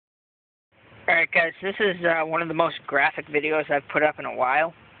Alright guys, this is one of the most graphic videos I've put up in a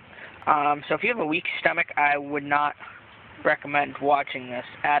while. So if you have a weak stomach, I would not recommend watching this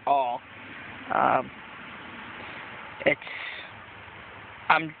at all. I'm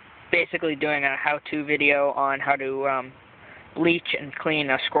basically doing a how-to video on how to bleach and clean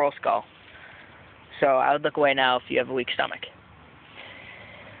a squirrel skull. So I would look away now if you have a weak stomach.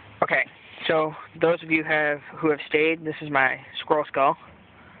 Okay, so those of you who have stayed, this is my squirrel skull.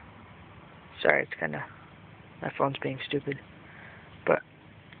 Sorry, it's kind of, my phone's being stupid. But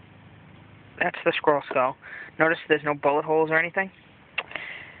that's the squirrel skull. Notice there's no bullet holes or anything.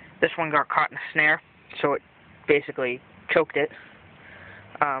 This one got caught in a snare, so it basically choked it.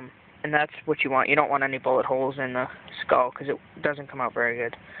 And that's what you want. You don't want any bullet holes in the skull because it doesn't come out very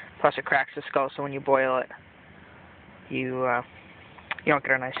good. Plus it cracks the skull, so when you boil it, you don't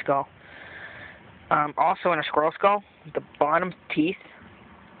get a nice skull. Also in a squirrel skull, the bottom teeth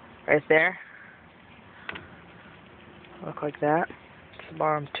right there look like that. It's the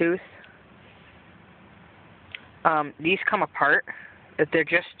bottom tooth. These come apart. If they're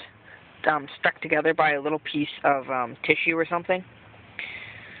just stuck together by a little piece of tissue or something.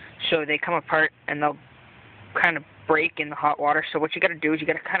 So they come apart and they'll kind of break in the hot water. So what you got to do is you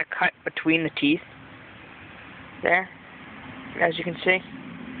got to kind of cut between the teeth there, as you can see,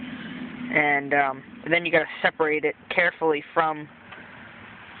 and then you got to separate it carefully from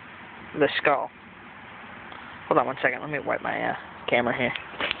the skull. Hold on one second. Let me wipe my camera here.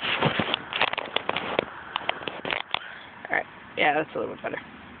 Alright. Yeah, that's a little bit better.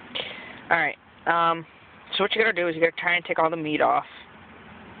 Alright. So what you gotta do is you gotta try and take all the meat off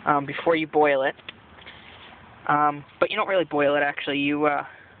before you boil it. But you don't really boil it, actually. You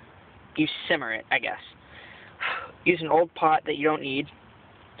simmer it, I guess. Use an old pot that you don't need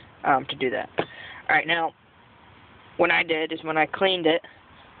to do that. Alright, now, what I did is when I cleaned it,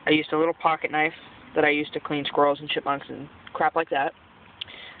 I used a little pocket knife that I used to clean squirrels and chipmunks and crap like that.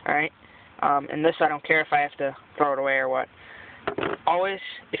 Alright? And this I don't care if I have to throw it away or what. Always,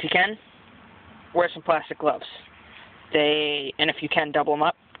 if you can, wear some plastic gloves. And if you can, double them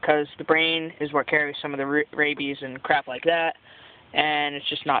up, because the brain is what carries some of the rabies and crap like that, and it's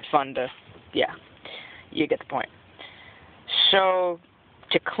just not fun to, yeah, you get the point. So,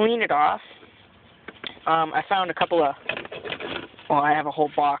 to clean it off, I found a couple of, well, I have a whole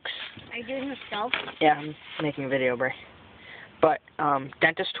box. Are you doing this yourself? Yeah, I'm making a video, Bray. But,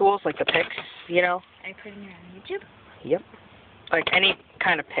 dentist tools, like the picks, you know? Are you putting it on YouTube? Yep. Like any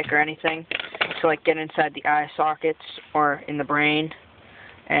kind of pick or anything to, like, get inside the eye sockets or in the brain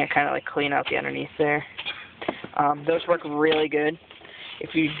and kind of, like, clean out the underneath there. Those work really good.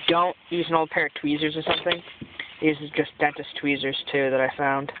 If you don't use an old pair of tweezers or something, these are just dentist tweezers, too, that I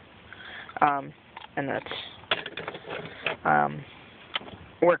found. And that's,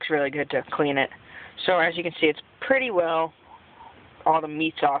 works really good to clean it. So as you can see, it's pretty well, all the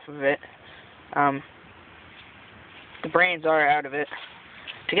meat's off of it. The brains are out of it.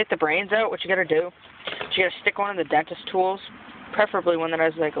 To get the brains out, what you gotta do is you gotta stick one of the dentist tools, preferably one that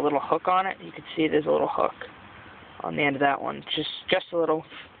has like a little hook on it. You can see there's a little hook on the end of that one. Just a little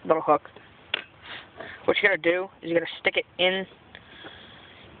hook. What you gotta do is you gotta stick it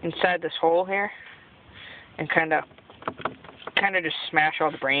inside this hole here and kind of just smash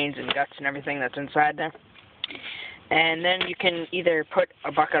all the brains and guts and everything that's inside there. And then you can either put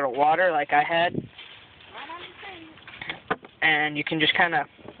a bucket of water like I had, and you can just kind of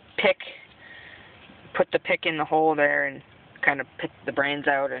put the pick in the hole there and kind of pick the brains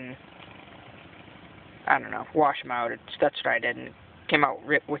out and, I don't know, wash them out. That's what I did, and it came out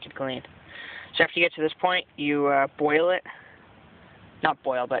wicked clean. So after you get to this point, you boil it. Not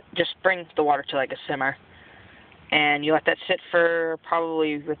boil, but just bring the water to like a simmer. And you let that sit for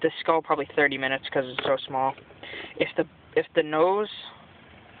probably, with this skull, probably 30 minutes because it's so small. If the nose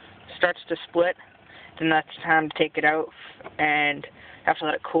starts to split, then that's time to take it out and have to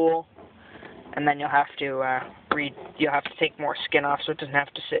let it cool. And then you'll have to take more skin off so it doesn't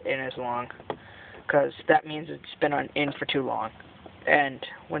have to sit in as long, because that means it's been in for too long. And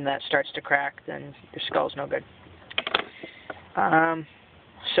when that starts to crack, then your skull's no good.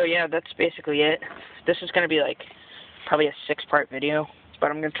 So yeah, that's basically it. This is going to be like probably a 6-part video, but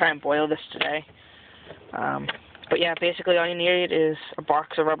I'm going to try and boil this today. But yeah, basically all you need is a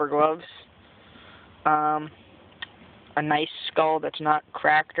box of rubber gloves, a nice skull that's not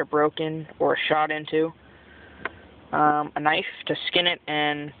cracked or broken or shot into, a knife to skin it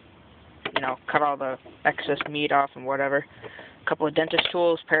and, you know, cut all the excess meat off and whatever, a couple of dentist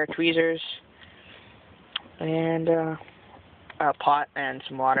tools, pair of tweezers, and a pot and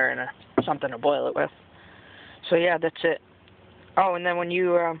some water and something to boil it with. So yeah, that's it. Oh, and then when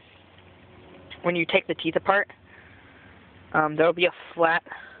you when you take the teeth apart, there'll be a flat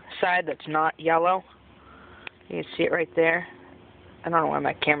side that's not yellow. You can see it right there. I don't know why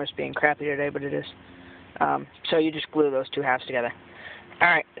my camera's being crappy today, but it is. So you just glue those two halves together.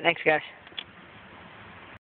 Alright, thanks guys.